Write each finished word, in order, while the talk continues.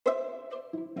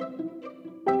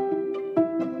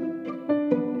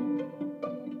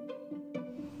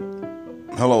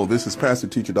Hello, this is Pastor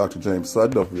Teacher Dr. James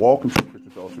Sutton of Walking Christian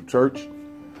Fellowship Church.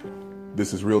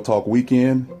 This is Real Talk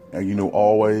Weekend, and you know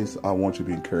always I want you to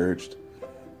be encouraged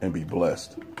and be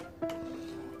blessed.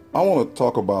 I want to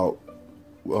talk about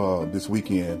this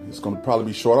weekend. It's going to probably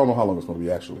be short. I don't know how long it's going to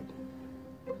be actually.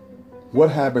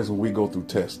 What happens when we go through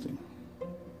testing?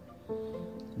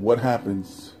 What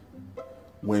happens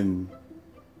when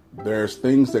there's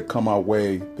things that come our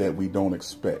way that we don't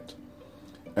expect?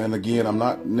 And again, I'm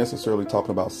not necessarily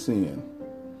talking about sin,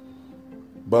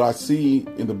 but I see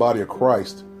in the body of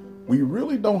Christ, we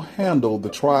really don't handle the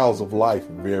trials of life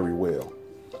very well.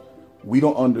 We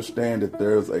don't understand that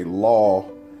there's a law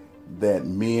that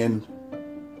men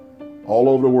all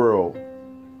over the world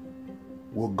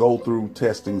will go through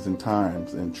testings and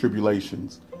times and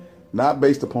tribulations, not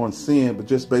based upon sin, but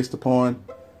just based upon,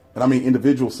 and I mean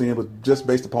individual sin, but just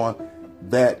based upon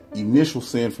that initial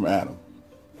sin from Adam.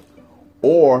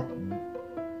 Or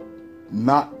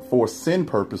not for sin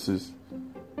purposes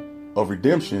of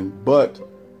redemption, but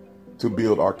to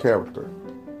build our character.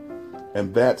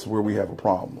 And that's where we have a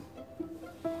problem.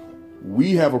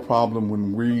 We have a problem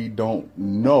when we don't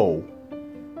know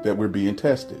that we're being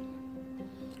tested.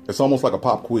 It's almost like a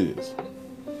pop quiz.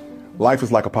 Life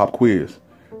is like a pop quiz.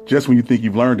 Just when you think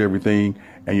you've learned everything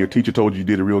and your teacher told you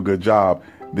did a real good job,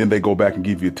 then they go back and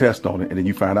give you a test on it, and then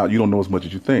you find out you don't know as much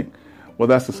as you think. Well,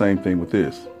 that's the same thing with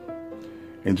this.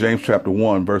 In James chapter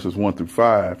 1, verses 1 through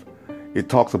 5, it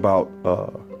talks about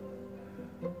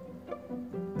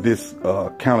this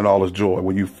count it all as joy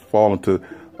when you fall into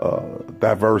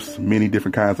diverse, many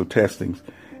different kinds of testings.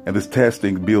 And this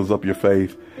testing builds up your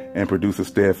faith and produces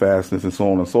steadfastness and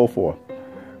so on and so forth.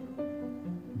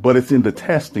 But it's in the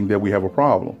testing that we have a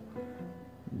problem.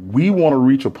 We want to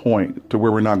reach a point to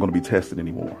where we're not going to be tested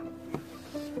anymore.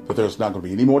 But there's not going to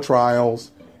be any more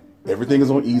trials. Everything is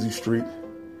on easy street.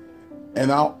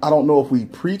 And I don't know if we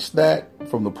preach that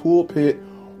from the pulpit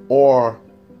or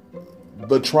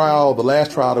the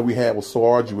last trial that we had was so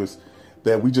arduous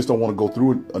that we just don't want to go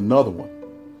through another one.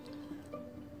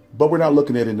 But we're not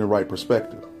looking at it in the right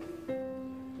perspective.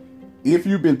 If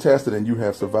you've been tested and you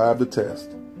have survived the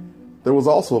test, there was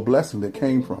also a blessing that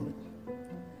came from it.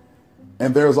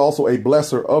 And there's also a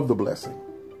blesser of the blessing.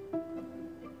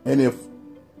 And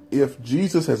if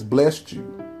Jesus has blessed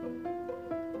you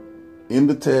in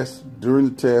the test, during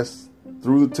the test,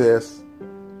 through the test,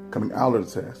 coming out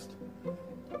of the test,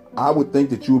 I would think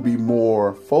that you would be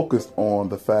more focused on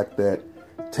the fact that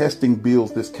testing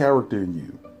builds this character in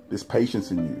you, this patience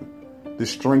in you,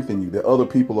 this strength in you that other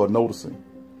people are noticing.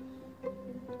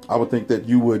 I would think that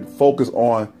you would focus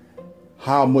on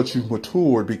how much you've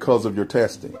matured because of your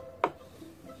testing.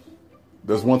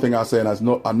 There's one thing I say, and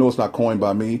I know it's not coined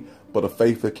by me, but a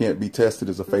faith that can't be tested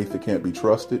is a faith that can't be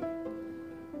trusted.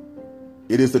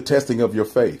 It is the testing of your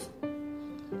faith,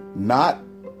 not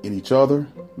in each other,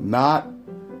 not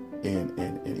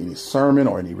in any sermon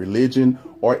or any religion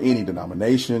or any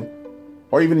denomination,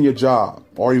 or even in your job,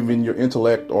 or even your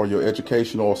intellect or your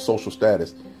education or social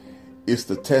status. It's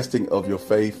the testing of your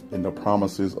faith in the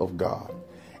promises of God.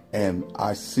 And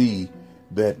I see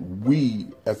that we,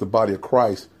 as the body of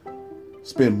Christ,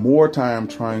 spend more time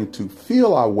trying to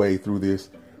feel our way through this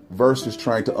versus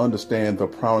trying to understand the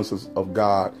promises of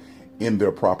God in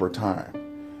their proper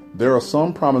time. There are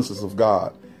some promises of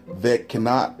God that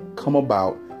cannot come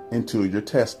about until you're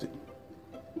tested.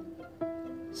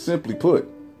 Simply put,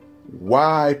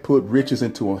 why put riches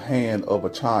into a hand of a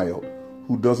child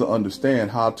who doesn't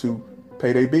understand how to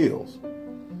pay their bills?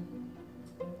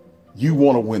 You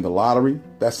want to win the lottery?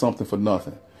 That's something for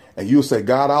nothing. And you'll say,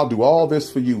 God, I'll do all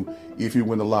this for you if you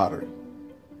win the lottery.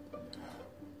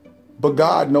 But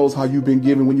God knows how you've been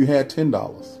giving when you had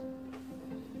 $10.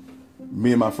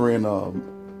 Me and my friend,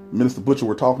 Minister Butcher,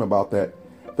 were talking about that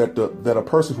a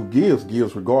person who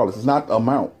gives regardless. It's not the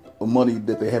amount of money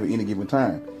that they have at any given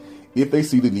time. If they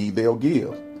see the need, they'll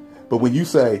give. But when you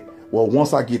say, well,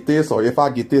 once I get this, or if I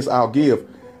get this, I'll give.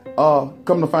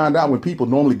 Come to find out, when people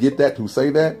normally get that, who say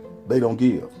that, they don't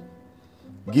give.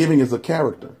 Giving is a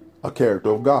character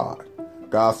of God.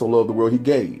 God so loved the world, he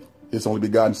gave his only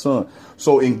begotten son.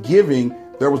 So in giving,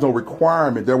 there was no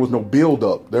requirement. There was no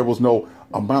buildup. There was no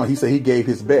amount. He said he gave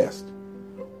his best.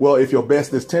 Well, if your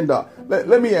best is $10,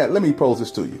 let me pose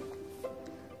this to you.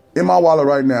 In my wallet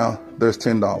right now, there's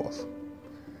 $10.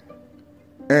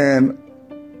 And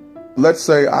let's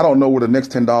say I don't know where the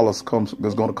next $10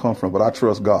 is going to come from, but I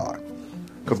trust God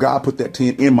because God put that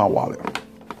 10 in my wallet.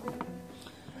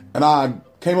 And I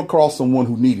came across someone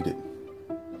who needed it.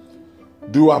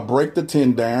 Do I break the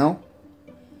 10 down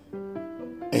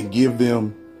and give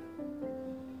them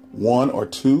 1 or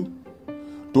 2?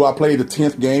 Do I play the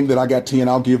 10th game that I got 10,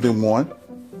 I'll give them 1,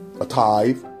 a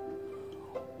tithe?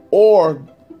 Or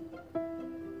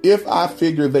if I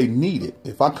figure they need it,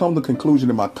 if I come to the conclusion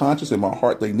in my conscience and my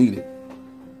heart they need it,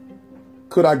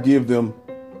 could I give them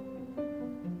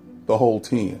the whole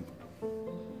 10?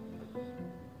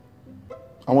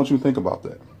 I want you to think about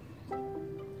that.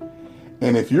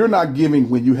 And if you're not giving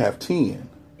when you have 10,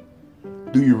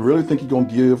 do you really think you're going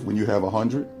to give when you have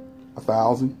 100,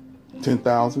 1,000,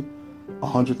 10,000,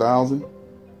 100,000?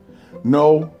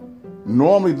 No.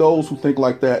 Normally those who think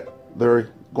like that, they're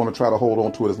going to try to hold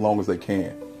on to it as long as they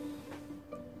can.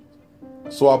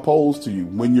 So I pose to you,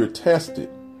 when you're tested,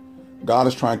 God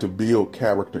is trying to build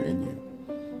character in you.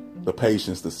 The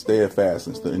patience, the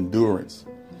steadfastness, the endurance.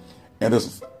 And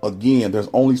there's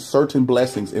only certain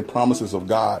blessings and promises of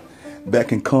God that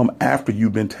can come after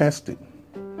you've been tested.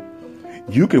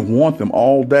 You can want them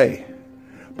all day,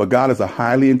 but God is a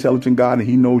highly intelligent God, and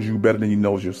he knows you better than you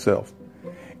know yourself.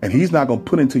 And he's not going to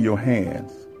put into your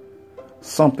hands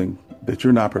something that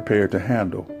you're not prepared to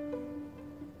handle.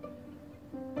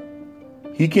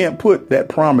 He can't put that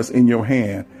promise in your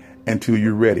hand until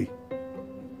you're ready.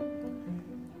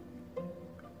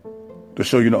 To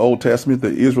show you in the Old Testament,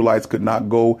 the Israelites could not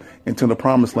go into the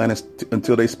promised land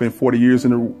until they spent 40 years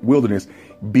in the wilderness,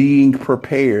 being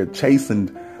prepared,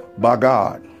 chastened by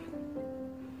God.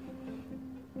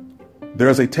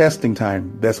 There's a testing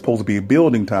time that's supposed to be a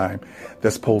building time,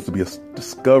 that's supposed to be a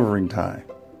discovering time.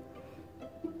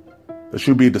 There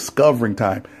should be a discovering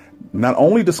time, not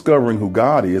only discovering who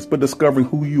God is, but discovering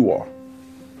who you are.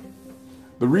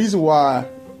 The reason why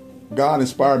God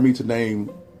inspired me to name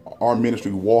our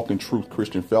ministry Walk in Truth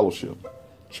Christian Fellowship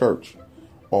Church,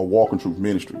 or Walk in Truth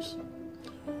Ministries,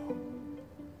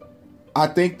 I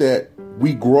think that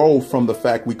we grow from the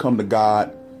fact we come to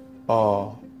God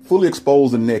fully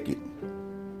exposed and naked,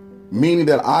 meaning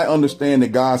that I understand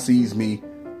that God sees me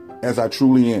as I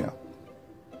truly am.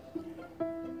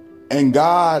 And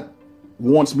God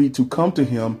wants me to come to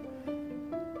him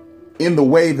in the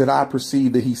way that I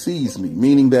perceive that he sees me,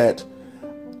 meaning that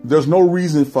there's no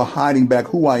reason for hiding back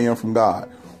who I am from God,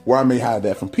 where I may hide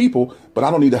that from people, but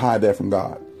I don't need to hide that from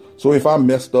God. So if I'm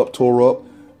messed up, tore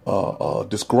up,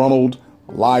 disgruntled,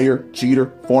 liar,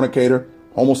 cheater, fornicator,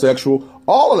 homosexual,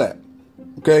 all of that,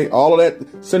 okay, all of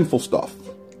that sinful stuff,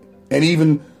 and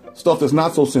even stuff that's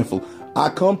not so sinful, I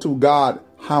come to God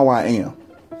how I am.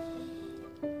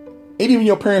 And even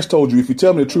your parents told you, if you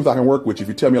tell me the truth, I can work with you. If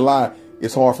you tell me a lie,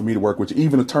 it's hard for me to work with you.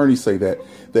 Even attorneys say that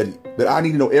I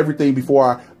need to know everything before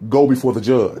I go before the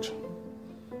judge.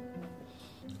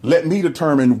 Let me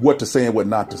determine what to say and what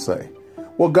not to say.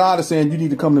 Well, God is saying you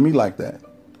need to come to me like that.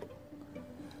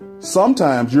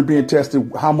 Sometimes you're being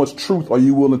tested. How much truth are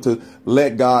you willing to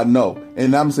let God know?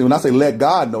 And I'm saying, when I say let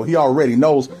God know, he already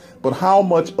knows. But how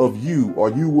much of you are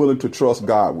you willing to trust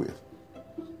God with?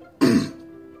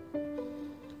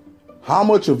 How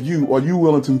much of you are you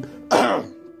willing to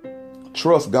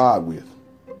trust God with?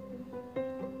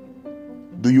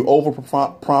 Do you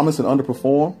overpromise and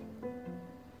underperform?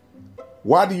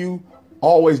 Why do you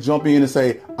always jump in and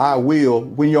say, I will,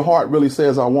 when your heart really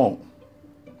says I won't?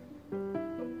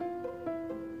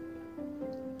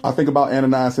 I think about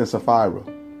Ananias and Sapphira.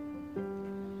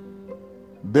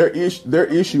 Their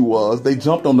issue was they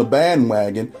jumped on the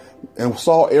bandwagon and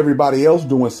saw everybody else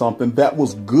doing something that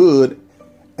was good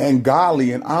and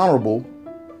godly and honorable.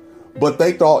 But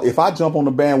they thought, if I jump on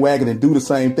the bandwagon and do the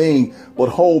same thing, but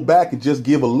hold back and just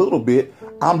give a little bit,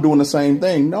 I'm doing the same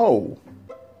thing. No.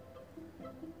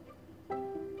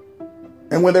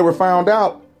 And when they were found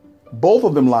out, both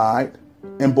of them lied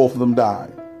and both of them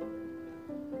died.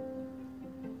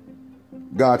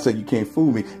 God said, you can't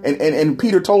fool me. And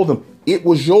Peter told them, it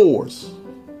was yours.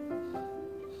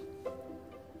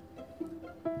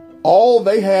 All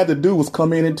they had to do was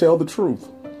come in and tell the truth.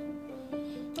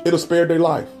 It'll spare their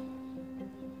life.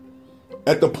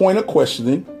 At the point of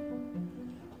questioning,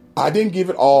 I didn't give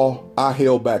it all. I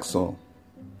held back some.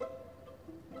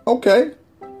 Okay.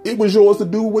 It was yours to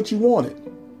do what you wanted.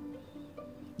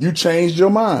 You changed your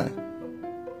mind.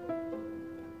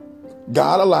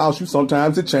 God allows you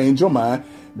sometimes to change your mind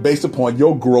based upon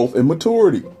your growth and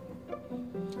maturity.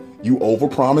 You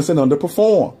overpromise and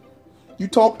underperform. You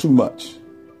talk too much.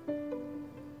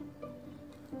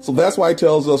 So that's why he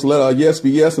tells us, let our yes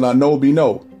be yes and our no be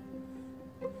no.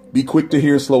 Be quick to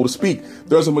hear, slow to speak.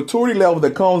 There's a maturity level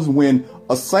that comes when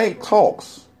a saint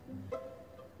talks.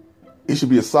 It should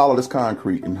be as solid as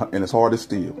concrete and as hard as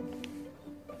steel.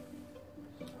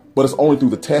 But it's only through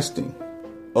the testing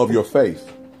of your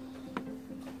faith.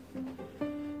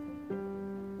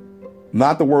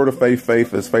 Not the word of faith,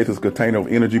 faith is a container of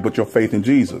energy, but your faith in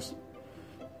Jesus.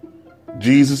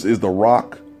 Jesus is the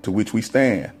rock to which we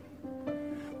stand.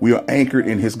 We are anchored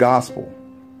in his gospel.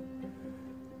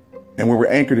 And when we're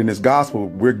anchored in his gospel,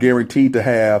 we're guaranteed to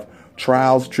have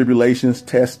trials, tribulations,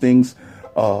 testings,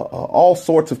 all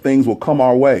sorts of things will come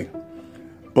our way.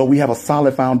 But we have a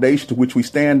solid foundation to which we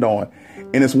stand on.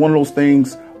 And it's one of those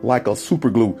things like a super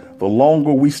glue. The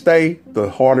longer we stay, the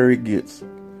harder it gets.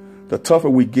 The tougher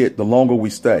we get, the longer we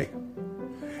stay.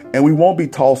 And we won't be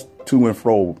tossed to and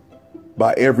fro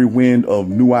by every wind of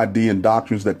new idea and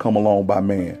doctrines that come along by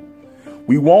man.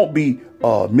 We won't be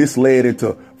misled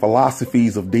into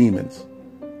philosophies of demons.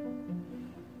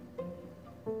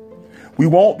 We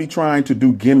won't be trying to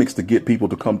do gimmicks to get people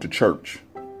to come to church.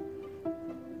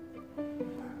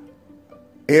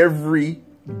 Every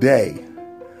day,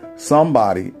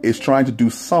 somebody is trying to do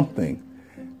something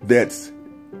that's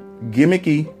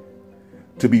gimmicky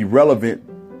to be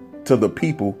relevant to the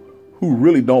people who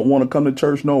really don't want to come to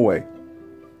church no way.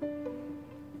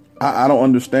 I don't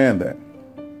understand that.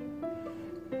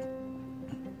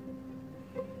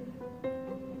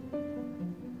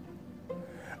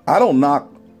 I don't knock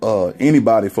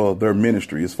anybody for their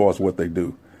ministry as far as what they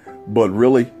do, but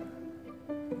really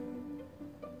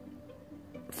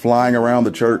flying around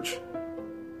the church.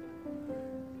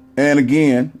 And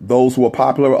again, those who are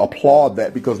popular applaud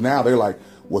that because now they're like,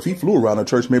 well, if he flew around the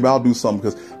church, maybe I'll do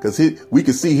something because we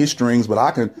can see his strings, but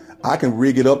I can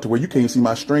rig it up to where you can't see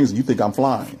my strings and you think I'm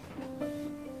flying.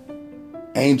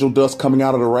 Angel dust coming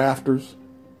out of the rafters,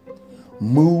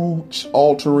 mood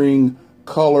altering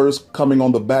colors coming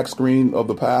on the back screen of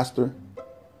the pastor.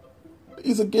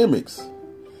 These are gimmicks.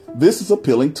 This is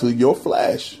appealing to your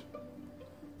flesh.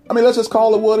 I mean, let's just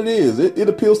call it what it is. It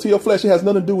appeals to your flesh. It has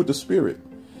nothing to do with the spirit.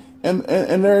 And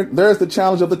there's the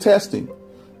challenge of the testing.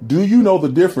 Do you know the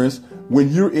difference when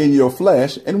you're in your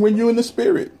flesh and when you're in the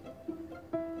spirit?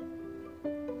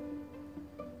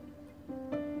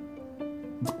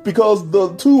 Because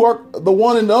the two are, the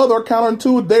one and the other are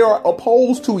counterintuitive. They are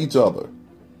opposed to each other.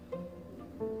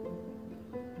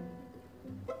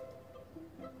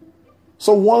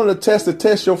 So one of the tests to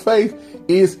test your faith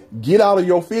is get out of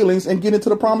your feelings and get into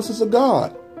the promises of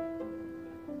God.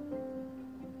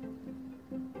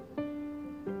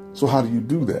 So how do you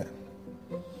do that?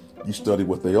 You study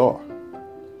what they are.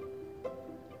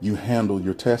 You handle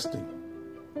your testing.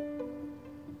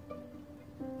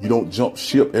 You don't jump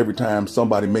ship every time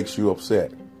somebody makes you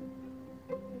upset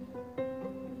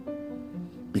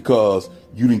because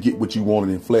you didn't get what you wanted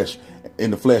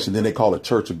in the flesh, and then they call it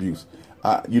church abuse.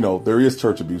 There is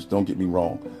church abuse, don't get me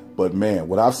wrong. But man,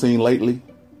 what I've seen lately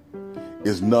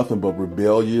is nothing but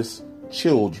rebellious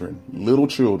children, little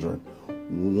children,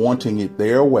 wanting it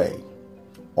their way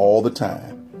all the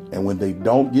time. And when they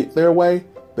don't get their way,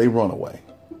 they run away.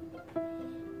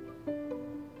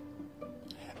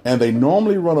 And they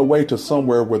normally run away to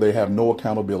somewhere where they have no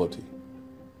accountability.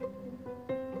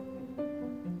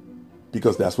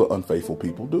 Because that's what unfaithful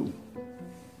people do.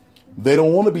 They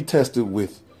don't want to be tested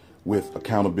with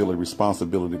accountability,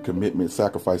 responsibility, commitment,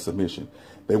 sacrifice, submission.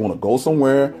 They want to go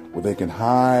somewhere where they can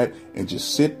hide and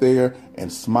just sit there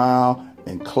and smile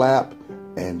and clap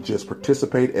and just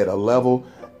participate at a level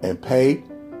and pay.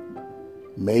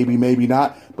 Maybe, maybe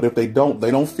not. But if they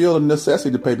don't feel the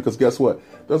necessity to pay, because guess what?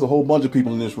 There's a whole bunch of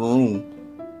people in this room.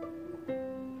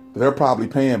 They're probably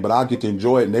paying, but I'll get to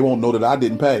enjoy it and they won't know that I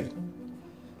didn't pay.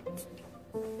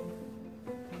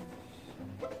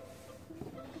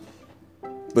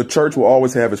 The church will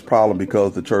always have its problem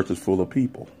because the church is full of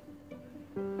people.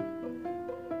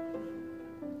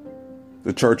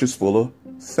 The church is full of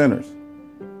sinners.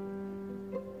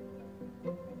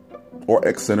 Or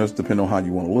ex-sinners, depending on how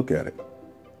you want to look at it.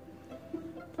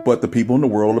 But the people in the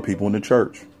world are people in the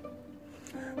church.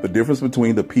 The difference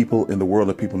between the people in the world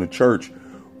and the people in the church,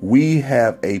 we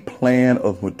have a plan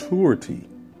of maturity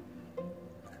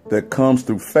that comes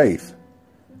through faith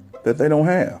that they don't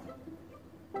have.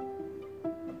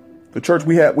 The church,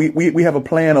 we have a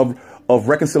plan of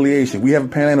reconciliation. We have a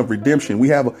plan of redemption. We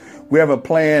have a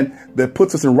plan that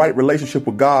puts us in right relationship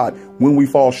with God when we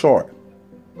fall short.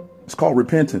 It's called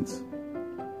repentance.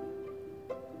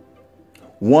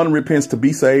 One repents to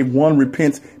be saved. One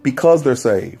repents because they're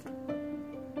saved.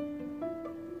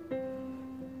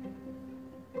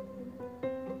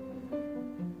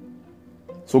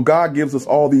 So God gives us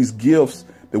all these gifts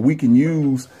that we can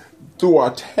use through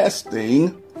our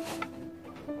testing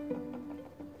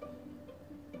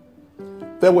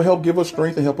that will help give us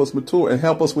strength and help us mature and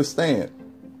help us withstand.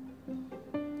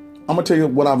 I'm going to tell you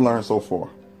what I've learned so far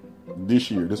this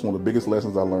year. This is one of the biggest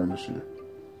lessons I learned this year.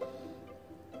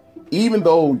 Even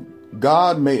though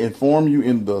God may inform you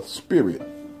in the spirit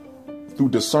through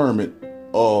discernment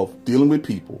of dealing with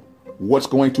people, what's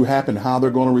going to happen, how they're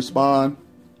going to respond.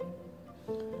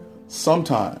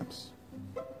 Sometimes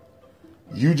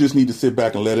you just need to sit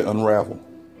back and let it unravel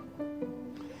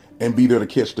and be there to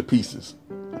catch the pieces.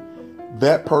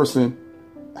 That person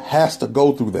has to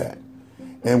go through that.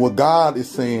 And what God is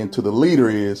saying to the leader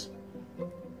is,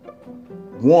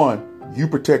 one, you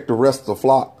protect the rest of the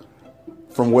flock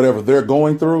from whatever they're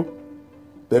going through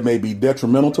that may be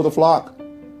detrimental to the flock,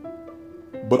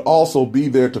 but also be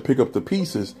there to pick up the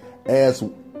pieces as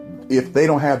if they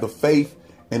don't have the faith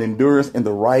and endurance in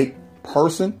the right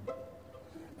person,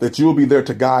 that you'll be there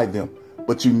to guide them,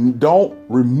 but you don't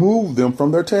remove them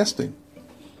from their testing.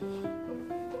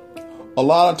 A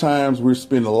lot of times we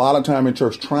spend a lot of time in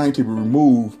church trying to be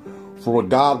removed for what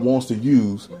God wants to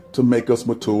use to make us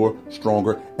mature,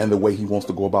 stronger, and the way he wants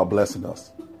to go about blessing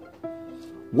us.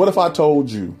 What if I told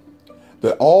you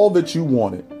that all that you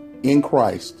wanted in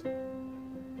Christ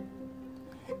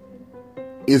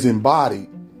is embodied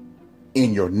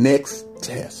in your next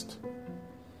test?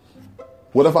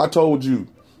 What if I told you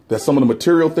that some of the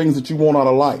material things that you want out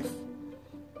of life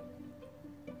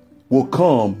will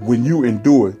come when you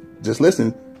endure, just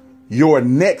listen, your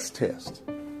next test?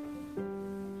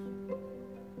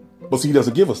 But see, he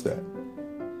doesn't give us that.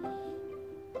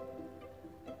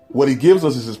 What he gives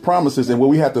us is his promises, and what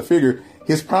we have to figure,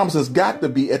 his promises got to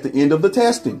be at the end of the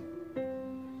testing.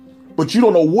 But you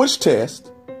don't know which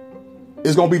test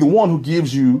is going to be the one who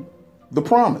gives you the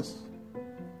promise.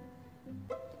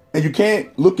 And you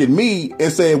can't look at me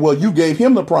and say, well, you gave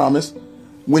him the promise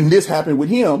when this happened with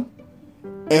him,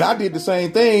 and I did the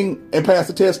same thing and passed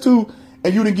the test too,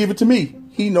 and you didn't give it to me.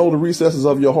 He knows the recesses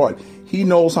of your heart. He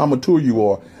knows how mature you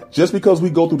are. Just because we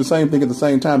go through the same thing at the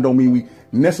same time don't mean we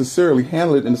necessarily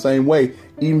handle it in the same way,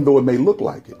 even though it may look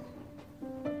like it.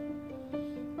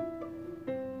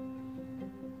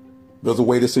 There's a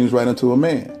way that seems right unto a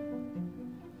man.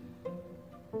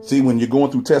 See, when you're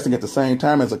going through testing at the same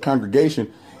time as a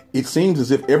congregation, it seems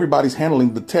as if everybody's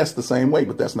handling the test the same way,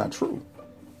 but that's not true.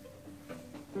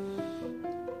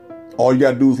 All you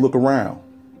got to do is look around.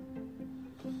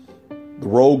 The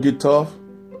road get tough,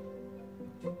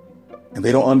 and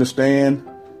they don't understand.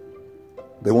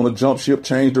 They want to jump ship,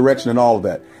 change direction, and all of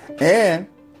that. And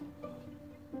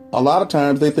a lot of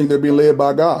times they think they're being led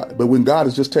by God, but when God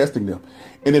is just testing them.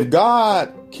 And if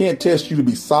God can't test you to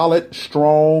be solid,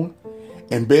 strong,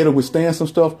 and be able to withstand some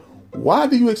stuff, why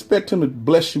do you expect him to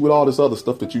bless you with all this other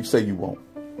stuff that you say you want?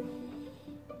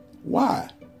 Why?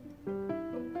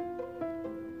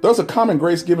 There's a common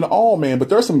grace given to all men, but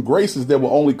there's some graces that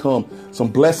will only come, some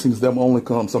blessings that will only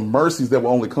come, some mercies that will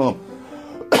only come,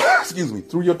 excuse me,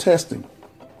 through your testing.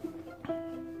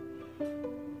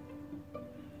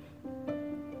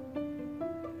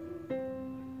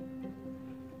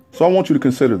 So I want you to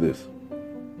consider this.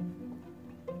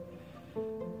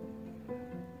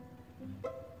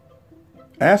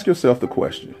 Ask yourself the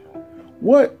question,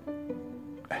 what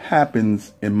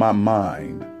happens in my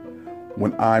mind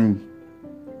when I'm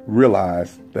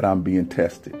realize that I'm being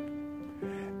tested?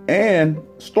 And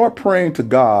start praying to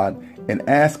God and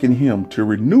asking him to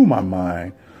renew my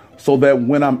mind so that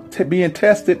when I'm being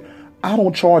tested, I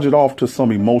don't charge it off to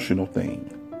some emotional thing.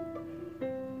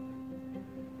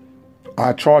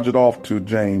 I charge it off to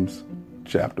James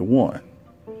chapter 1,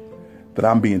 that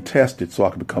I'm being tested so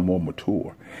I can become more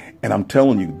mature. And I'm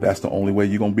telling you, that's the only way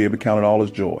you're going to be able to count it all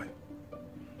as joy.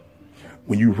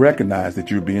 When you recognize that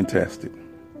you're being tested.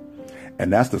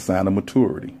 And that's the sign of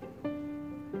maturity.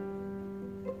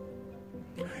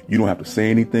 You don't have to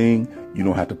say anything. You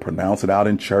don't have to pronounce it out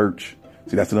in church.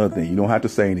 See, that's another thing. You don't have to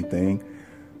say anything.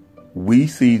 We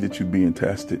see that you're being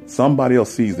tested. Somebody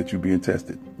else sees that you're being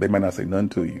tested. They might not say nothing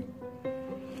to you.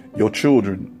 Your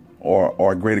children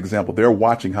are a great example. They're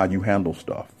watching how you handle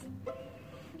stuff.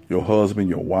 Your husband,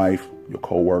 your wife, your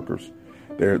co-workers.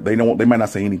 They might not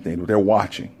say anything, but they're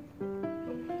watching.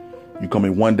 You come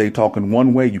in one day talking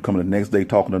one way, you come in the next day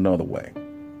talking another way.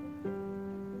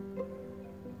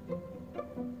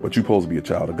 But you're supposed to be a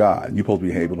child of God. And you're supposed to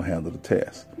be able to handle the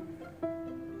test.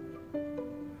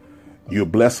 You'll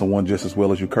bless someone just as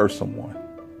well as you curse someone.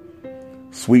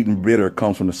 Sweet and bitter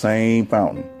comes from the same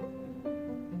fountain.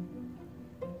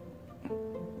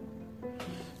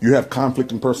 You have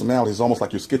conflicting personalities, almost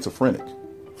like you're schizophrenic.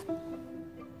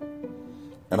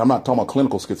 And I'm not talking about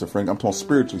clinical schizophrenic. I'm talking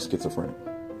spiritually schizophrenic.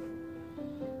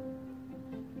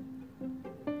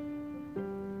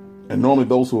 And normally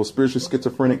those who are spiritually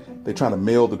schizophrenic, they try to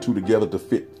meld the two together to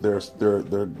fit their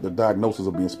diagnosis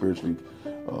of being spiritually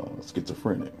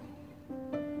schizophrenic.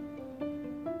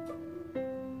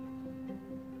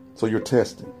 So you're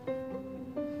testing.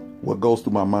 what goes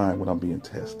through my mind when I'm being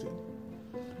tested.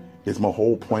 It's my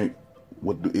whole point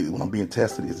when I'm being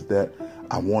tested is that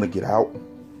I want to get out.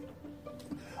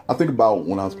 I think about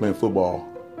when I was playing football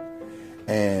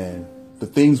and the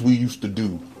things we used to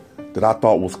do that I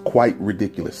thought was quite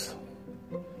ridiculous.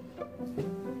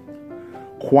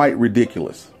 Quite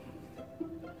ridiculous.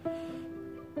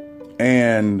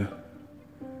 And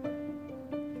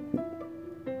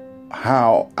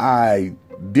how I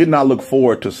did not look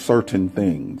forward to certain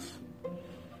things.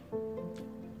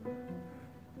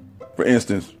 For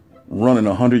instance, running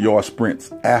 100-yard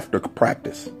sprints after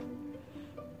practice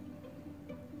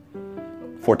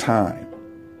for time.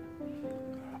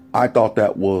 I thought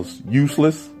that was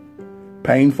useless,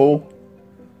 painful,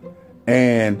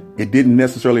 and it didn't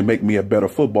necessarily make me a better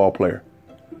football player.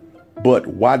 But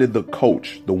why did the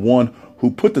coach, the one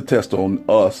who put the test on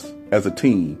us as a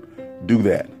team, do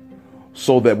that?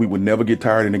 So that we would never get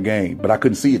tired in the game. But I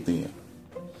couldn't see it then.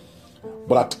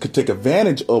 But I could take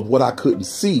advantage of what I couldn't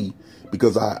see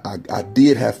because I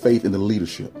did have faith in the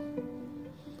leadership.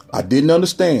 I didn't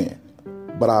understand,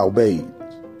 but I obeyed.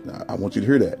 Now, I want you to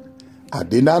hear that. I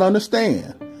did not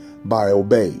understand, but I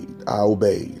obeyed. I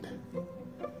obeyed.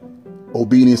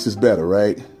 Obedience is better,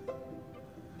 right?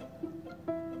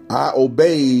 I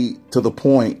obeyed to the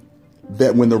point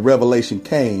that when the revelation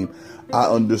came, I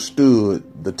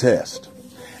understood the test.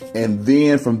 And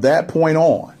then from that point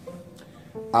on,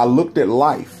 I looked at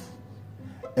life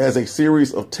as a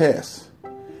series of tests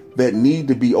that need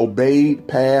to be obeyed,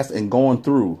 passed, and gone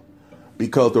through,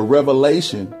 because the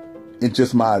revelation in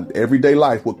just my everyday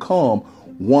life would come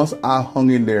once I hung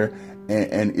in there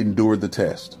and endured the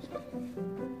test.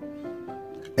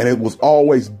 And it was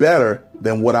always better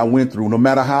than what I went through, no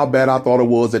matter how bad I thought it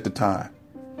was at the time.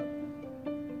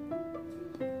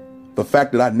 The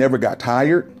fact that I never got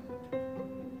tired,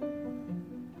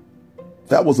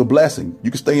 that was a blessing.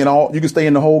 You can stay in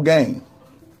the whole game.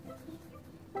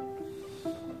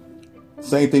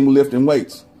 Same thing with lifting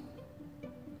weights.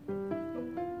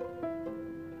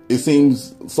 It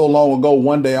seems so long ago.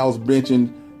 One day I was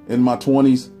benching in my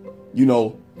 20s,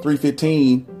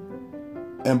 315.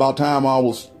 And by the time I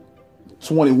was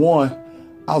 21,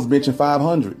 I was benching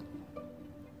 500.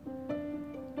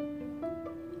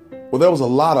 Well, there was a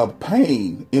lot of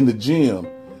pain in the gym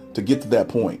to get to that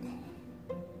point.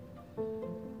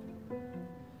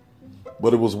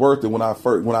 But it was worth it when I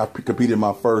competed in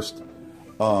my first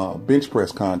bench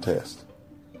press contest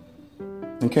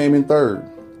and came in third.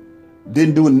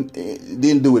 Didn't do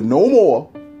it no more,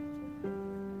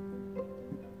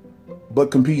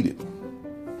 but competed.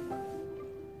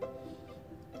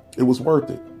 It was worth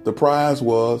it. The prize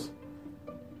was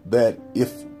that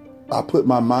if I put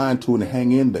my mind to it and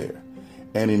hang in there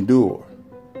and endure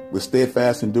with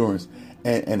steadfast endurance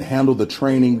and handle the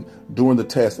training during the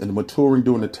test and the maturing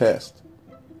during the test,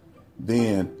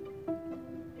 then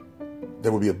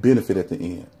there will be a benefit at the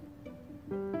end.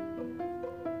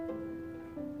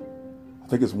 I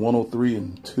think it's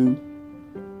 103:2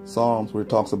 Psalms where it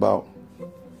talks about,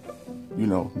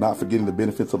 not forgetting the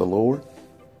benefits of the Lord.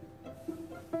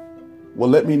 Well,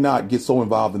 let me not get so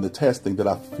involved in the testing that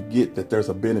I forget that there's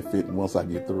a benefit once I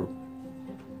get through.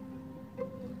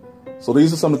 So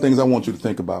these are some of the things I want you to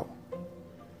think about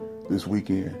this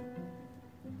weekend.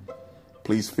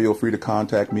 Please feel free to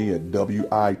contact me at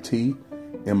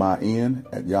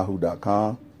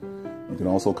witmin@yahoo.com. You can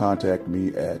also contact me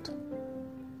at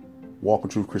Walk in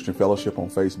Truth Christian Fellowship on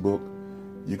Facebook.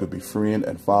 You could befriend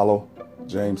and follow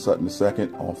James Sutton II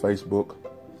on Facebook.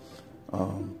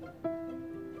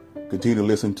 Continue to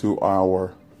listen to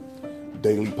our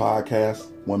daily podcast,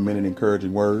 1 Minute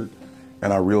Encouraging Word,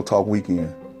 and our Real Talk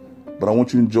Weekend. But I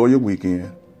want you to enjoy your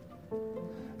weekend,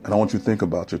 and I want you to think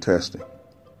about your testing.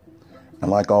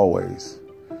 And like always,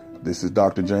 this is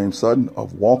Dr. James Sutton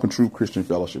of Walk in Truth Christian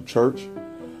Fellowship Church.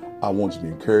 I want you to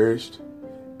be encouraged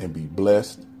and be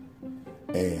blessed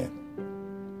and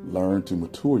learn to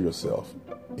mature yourself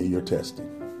in your testing.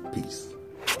 Peace.